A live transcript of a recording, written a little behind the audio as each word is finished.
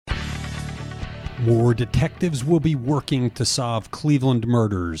More detectives will be working to solve Cleveland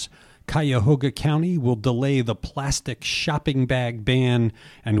murders. Cuyahoga County will delay the plastic shopping bag ban,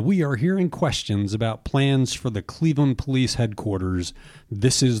 and we are hearing questions about plans for the Cleveland Police Headquarters.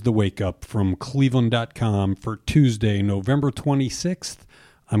 This is The Wake Up from Cleveland.com for Tuesday, November 26th.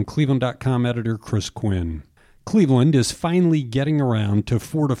 I'm Cleveland.com editor Chris Quinn. Cleveland is finally getting around to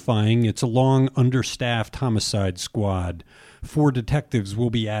fortifying its long understaffed homicide squad. 4 detectives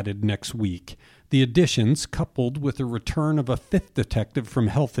will be added next week. The additions, coupled with the return of a 5th detective from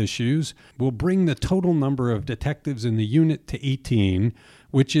health issues, will bring the total number of detectives in the unit to 18,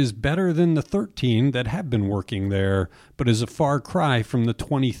 which is better than the 13 that have been working there, but is a far cry from the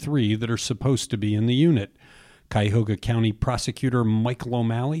 23 that are supposed to be in the unit. Cuyahoga County Prosecutor Michael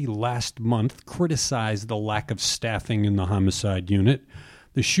O'Malley last month criticized the lack of staffing in the homicide unit.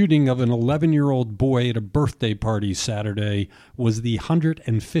 The shooting of an 11-year-old boy at a birthday party Saturday was the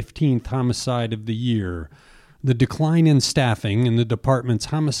 115th homicide of the year. The decline in staffing in the department's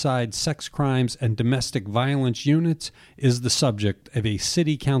homicide, sex crimes, and domestic violence units is the subject of a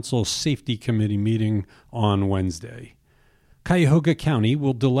City Council Safety Committee meeting on Wednesday. Cuyahoga County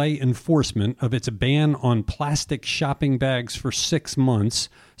will delay enforcement of its ban on plastic shopping bags for 6 months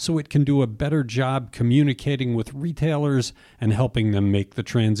so it can do a better job communicating with retailers and helping them make the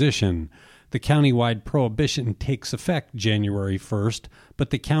transition. The countywide prohibition takes effect January 1st, but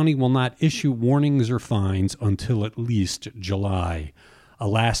the county will not issue warnings or fines until at least July. A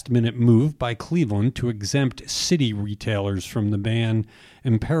last-minute move by Cleveland to exempt city retailers from the ban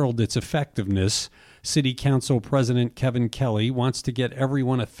imperiled its effectiveness. City Council President Kevin Kelly wants to get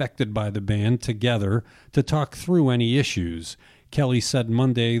everyone affected by the ban together to talk through any issues. Kelly said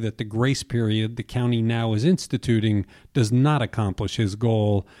Monday that the grace period the county now is instituting does not accomplish his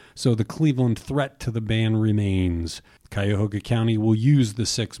goal, so the Cleveland threat to the ban remains. Cuyahoga County will use the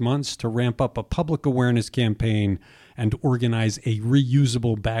 6 months to ramp up a public awareness campaign and organize a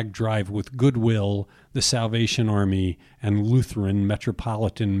reusable bag drive with Goodwill, the Salvation Army, and Lutheran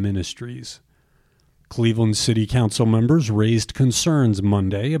Metropolitan Ministries. Cleveland City Council members raised concerns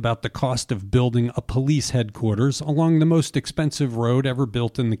Monday about the cost of building a police headquarters along the most expensive road ever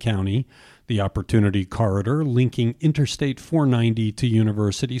built in the county, the Opportunity Corridor linking Interstate 490 to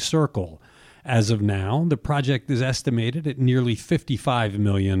University Circle. As of now, the project is estimated at nearly $55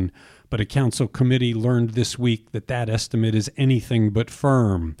 million, but a council committee learned this week that that estimate is anything but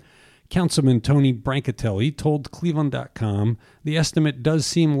firm. Councilman Tony Brancatelli told Cleveland.com the estimate does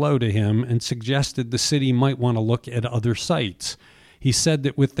seem low to him and suggested the city might want to look at other sites. He said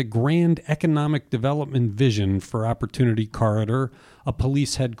that with the grand economic development vision for Opportunity Corridor, a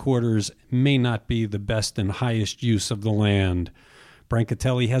police headquarters may not be the best and highest use of the land.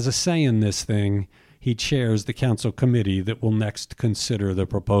 Brancatelli has a say in this thing. He chairs the council committee that will next consider the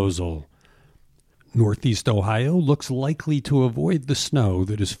proposal. Northeast Ohio looks likely to avoid the snow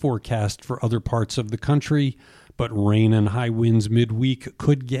that is forecast for other parts of the country, but rain and high winds midweek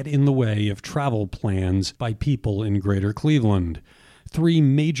could get in the way of travel plans by people in greater Cleveland. 3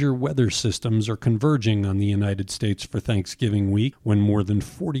 major weather systems are converging on the United States for Thanksgiving week, when more than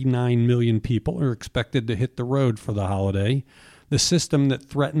 49 million people are expected to hit the road for the holiday. The system that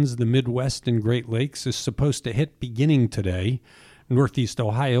threatens the Midwest and Great Lakes is supposed to hit beginning today. Northeast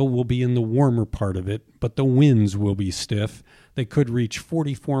Ohio will be in the warmer part of it, but the winds will be stiff. They could reach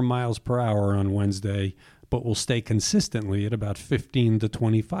 44 miles per hour on Wednesday, but will stay consistently at about 15 to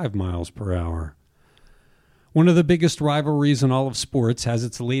 25 miles per hour. One of the biggest rivalries in all of sports has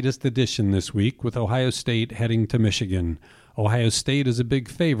its latest edition this week, with Ohio State heading to Michigan. Ohio State is a big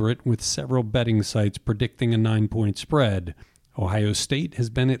favorite, with several betting sites predicting a 9-point spread. Ohio State has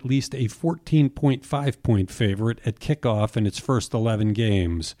been at least a 14.5-point favorite at kickoff in its first 11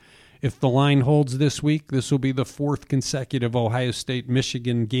 games. If the line holds this week, this will be the 4th consecutive Ohio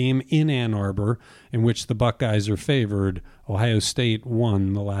State-Michigan game in Ann Arbor in which the Buckeyes are favored. Ohio State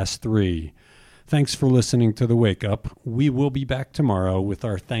won the last 3. Thanks for listening to The Wake Up. We will be back tomorrow with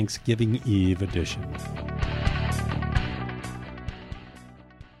our Thanksgiving Eve edition.